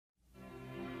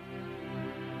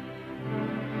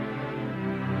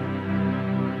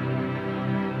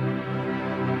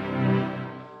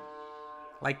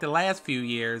Like the last few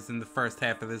years in the first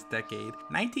half of this decade,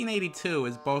 1982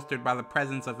 is bolstered by the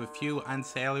presence of a few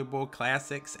unassailable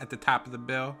classics at the top of the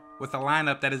bill, with a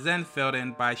lineup that is then filled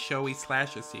in by showy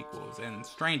slasher sequels and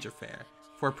stranger fare,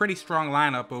 for a pretty strong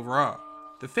lineup overall.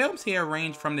 The films here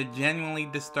range from the genuinely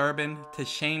disturbing to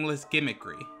shameless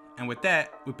gimmickry, and with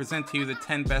that, we present to you the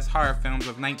 10 best horror films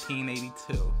of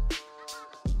 1982.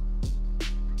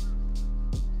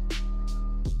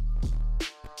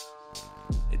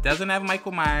 It doesn't have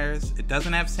Michael Myers, it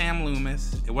doesn't have Sam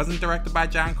Loomis, it wasn't directed by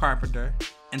John Carpenter,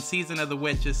 and Season of the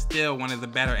Witch is still one of the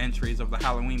better entries of the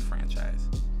Halloween franchise.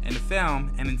 In the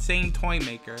film, an insane toy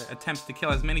maker attempts to kill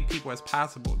as many people as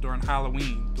possible during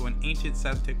Halloween through an ancient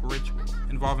Celtic ritual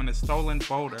involving a stolen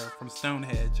boulder from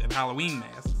Stonehenge and Halloween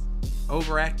masks.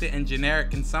 Overacted and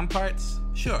generic in some parts?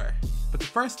 Sure. But the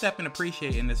first step in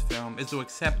appreciating this film is to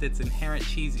accept its inherent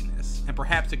cheesiness, and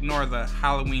perhaps ignore the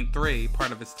Halloween 3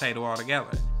 part of its title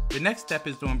altogether. The next step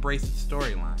is to embrace its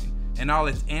storyline, and all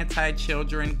its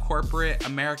anti-children, corporate,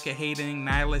 America-hating,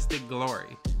 nihilistic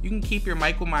glory. You can keep your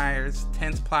Michael Myers,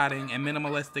 tense plotting, and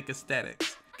minimalistic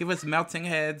aesthetics. Give us melting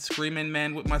heads, screaming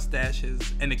men with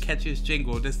mustaches, and the catchiest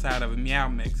jingle this side of a Meow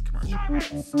Mix commercial.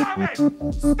 Stop it!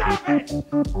 Stop it!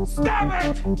 Stop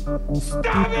it!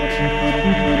 Stop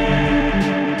it!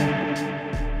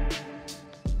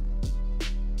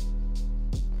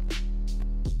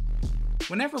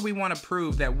 Whenever we want to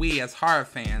prove that we as horror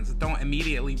fans don't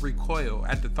immediately recoil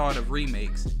at the thought of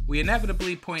remakes, we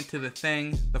inevitably point to The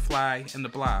Thing, The Fly, and The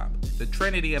Blob, the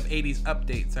trinity of 80s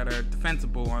updates that are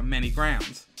defensible on many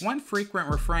grounds. One frequent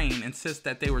refrain insists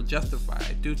that they were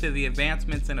justified due to the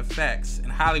advancements in effects and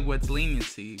Hollywood's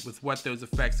leniency with what those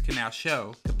effects can now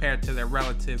show compared to their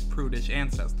relative prudish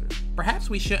ancestors. Perhaps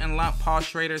we shouldn't lump Paul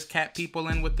Schrader's Cat People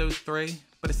in with those three,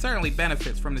 but it certainly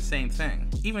benefits from the same thing.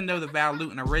 Even though the Val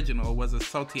Lewton original was a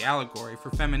salty allegory for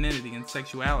femininity and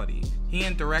sexuality, he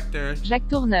and director Jacques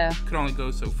Tourneur could only go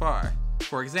so far.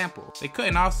 For example, they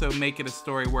couldn't also make it a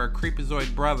story where a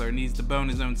creepazoid brother needs to bone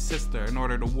his own sister in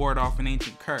order to ward off an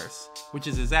ancient curse, which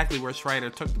is exactly where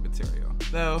Schrader took the material.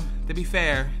 Though, to be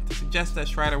fair, to suggest that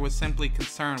Schrader was simply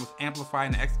concerned with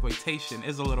amplifying the exploitation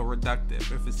is a little reductive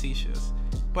and facetious,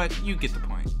 but you get the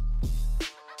point.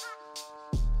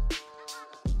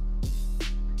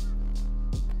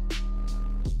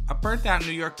 A burnt-out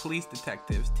New York police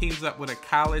detective teams up with a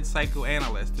college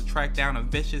psychoanalyst to track down a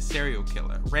vicious serial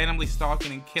killer, randomly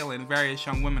stalking and killing various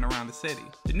young women around the city.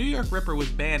 The New York Ripper was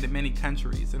banned in many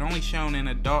countries and only shown in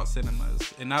adult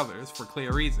cinemas in others for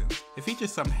clear reasons. It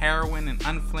features some harrowing and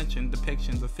unflinching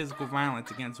depictions of physical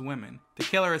violence against women. The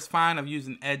killer is fond of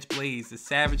using edged blades to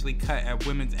savagely cut at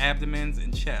women's abdomens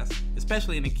and chests,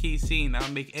 especially in a key scene that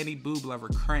will make any boob lover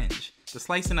cringe: the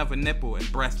slicing of a nipple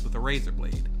and breast with a razor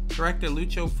blade. Director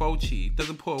Lucio Fulci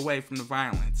doesn't pull away from the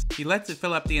violence. He lets it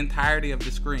fill up the entirety of the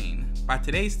screen. By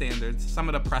today's standards, some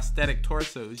of the prosthetic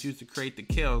torsos used to create the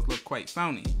kills look quite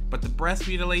phony, but the breast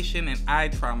mutilation and eye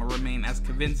trauma remain as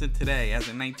convincing today as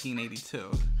in 1982.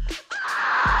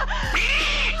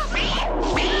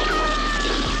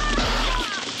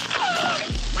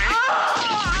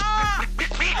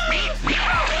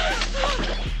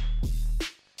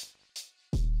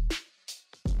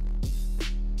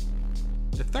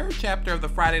 The third chapter of the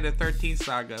Friday the 13th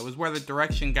saga was where the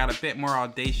direction got a bit more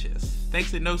audacious,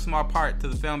 thanks in no small part to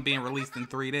the film being released in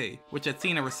 3D, which had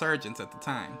seen a resurgence at the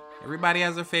time. Everybody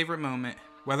has their favorite moment,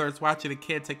 whether it's watching a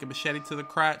kid take a machete to the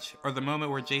crotch, or the moment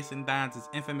where Jason dons his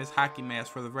infamous hockey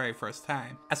mask for the very first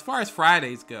time. As far as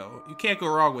Fridays go, you can't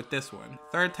go wrong with this one.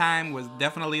 Third time was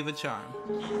definitely the charm.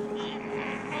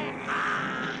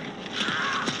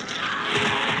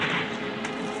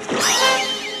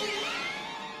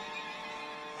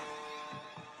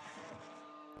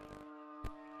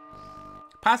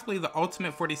 Possibly the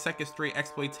ultimate 42nd Street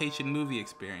exploitation movie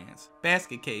experience,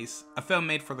 Basket Case, a film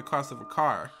made for the cost of a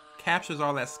car, captures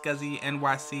all that scuzzy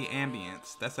NYC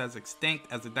ambience that's as extinct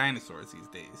as the dinosaurs these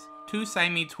days. Two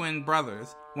Siamese twin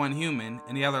brothers, one human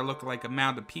and the other look like a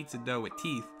mound of pizza dough with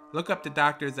teeth, look up to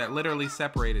doctors that literally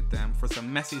separated them for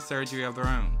some messy surgery of their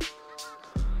own.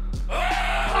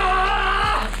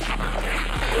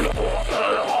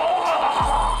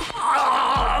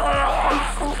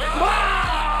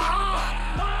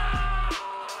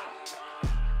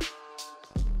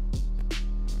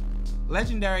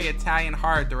 Legendary Italian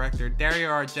horror director Dario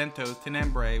Argento's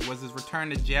Tenebrae was his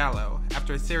return to giallo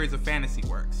after a series of fantasy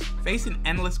works. Facing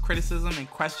endless criticism and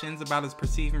questions about his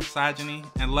perceived misogyny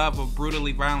and love of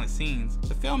brutally violent scenes,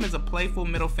 the film is a playful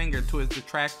middle finger to his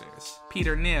detractors.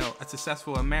 Peter Neal, a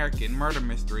successful American murder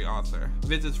mystery author,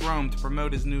 visits Rome to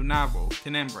promote his new novel,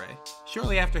 Tenebrae.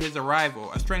 Shortly after his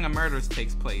arrival, a string of murders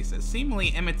takes place that seemingly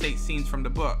imitate scenes from the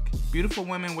book. Beautiful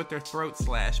women with their throats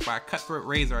slashed by a cutthroat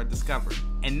razor are discovered,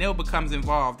 and Neal becomes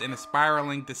involved in a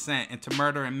spiraling descent into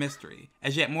murder and mystery,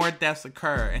 as yet more deaths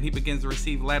occur and he begins to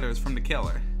receive letters from the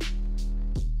killer.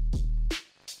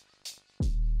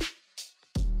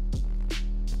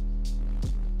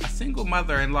 A single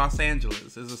mother in Los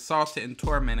Angeles is assaulted and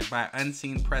tormented by an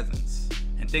unseen presence,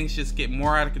 and things just get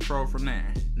more out of control from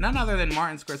there. None other than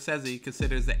Martin Scorsese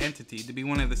considers The Entity to be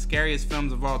one of the scariest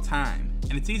films of all time,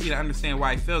 and it's easy to understand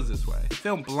why he feels this way. The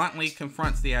film bluntly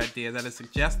confronts the idea that is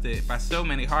suggested by so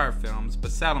many horror films,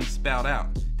 but seldom spelled out,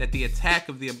 that the attack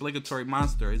of the obligatory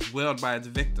monster is willed by its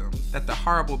victims, that the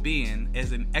horrible being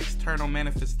is an external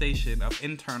manifestation of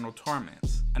internal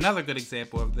torments. Another good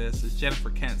example of this is Jennifer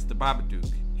Kent's The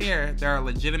Babadook. Here, there are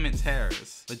legitimate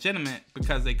terrors. Legitimate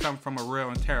because they come from a real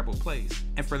and terrible place.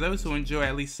 And for those who enjoy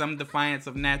at least some defiance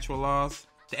of natural laws,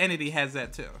 The Entity has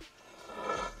that too.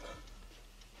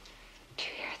 Did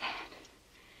you hear that?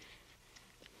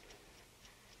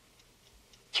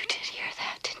 You did hear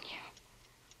that, didn't you?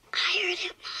 I heard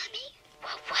it, Mommy.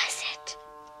 What was it?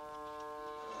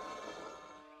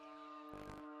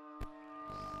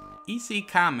 EC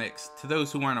Comics, to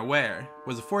those who weren't aware,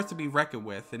 was a force to be reckoned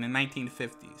with in the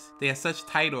 1950s. They had such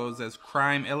titles as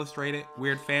Crime Illustrated,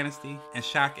 Weird Fantasy, and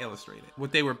Shock Illustrated.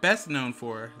 What they were best known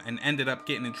for, and ended up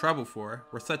getting in trouble for,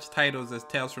 were such titles as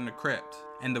Tales from the Crypt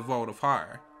and The Vault of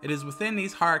Horror. It is within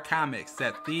these horror comics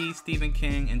that Stephen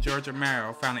King and George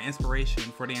Romero found an inspiration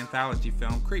for the anthology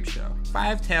film Creepshow.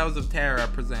 5 tales of terror are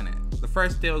presented. The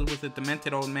first deals with a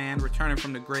demented old man returning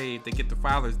from the grave to get the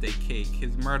Father's Day cake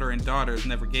his murdering daughters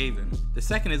never gave him. The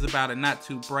second is about a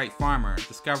not-too-bright farmer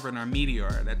discovering a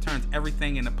meteor that turns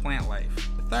everything into plant life.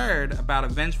 The third about a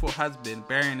vengeful husband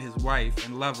burying his wife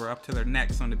and lover up to their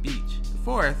necks on the beach. The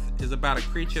fourth is about a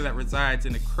creature that resides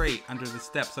in a crate under the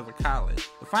steps of a college.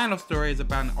 The final story is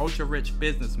about an ultra-rich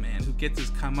businessman who gets his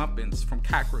comeuppance from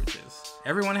cockroaches.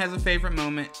 Everyone has a favorite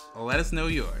moment. Let us know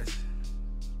yours.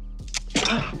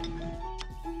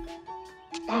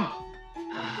 I'll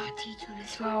teach you to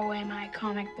throw away my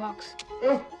comic books.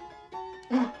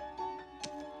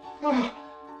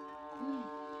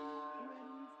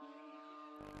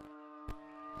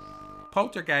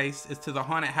 Poltergeist is to the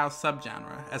haunted house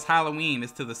subgenre, as Halloween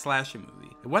is to the slasher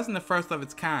movie. It wasn't the first of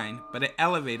its kind, but it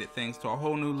elevated things to a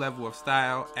whole new level of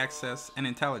style, excess, and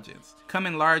intelligence.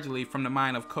 Coming largely from the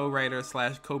mind of co-writer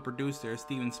 / co-producer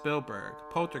Steven Spielberg,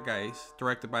 Poltergeist,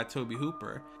 directed by Tobe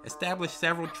Hooper, established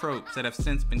several tropes that have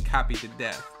since been copied to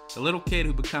death. The little kid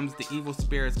who becomes the evil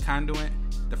spirit's conduit,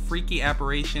 the freaky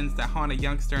apparitions that haunt a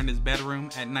youngster in his bedroom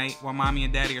at night while mommy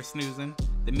and daddy are snoozing,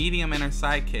 the medium and her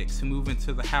sidekicks who move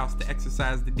into the house to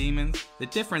exorcise the demons. The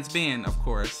difference being, of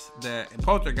course, that in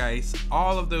Poltergeist,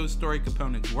 all of those story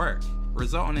components work,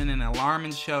 resulting in an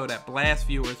alarming show that blasts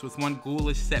viewers with one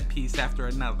ghoulish set piece after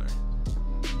another.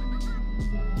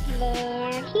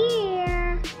 They're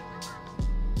here.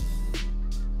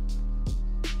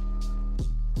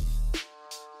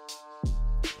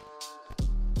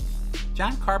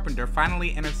 John Carpenter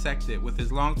finally intersected with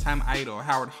his longtime idol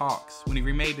Howard Hawks when he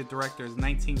remade the director's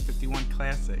 1951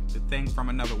 classic The Thing from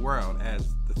Another World as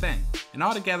The Thing, an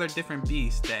altogether different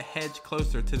beast that hedged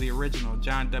closer to the original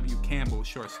John W. Campbell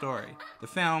short story. The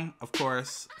film, of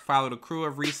course, followed a crew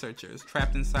of researchers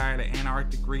trapped inside an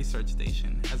Antarctic research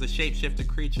station as a shapeshifter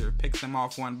creature picks them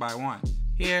off one by one.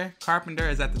 Here, Carpenter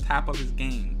is at the top of his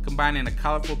game, combining a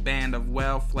colorful band of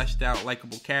well-fleshed-out,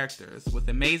 likable characters with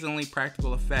amazingly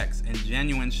practical effects and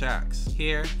genuine shocks.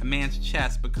 Here, a man's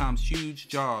chest becomes huge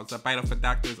jaws that bite off a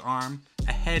doctor's arm,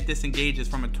 a head disengages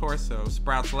from a torso,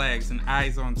 sprouts legs, and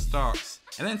eyes on stalks,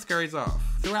 and then scurries off.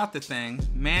 Throughout the thing,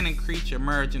 man and creature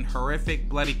merge in horrific,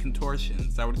 bloody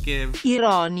contortions that would give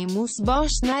Hieronymus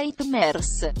Bosch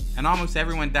nightmares. And almost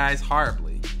everyone dies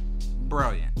horribly.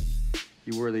 Brilliant.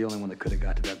 You were the only one that could have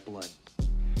got to that blood.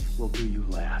 We'll do you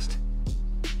last.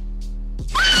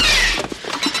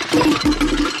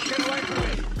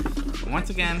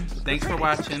 Once again, thanks for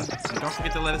watching, and don't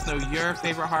forget to let us know your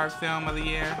favorite horror film of the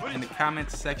year in the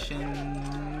comments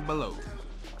section below.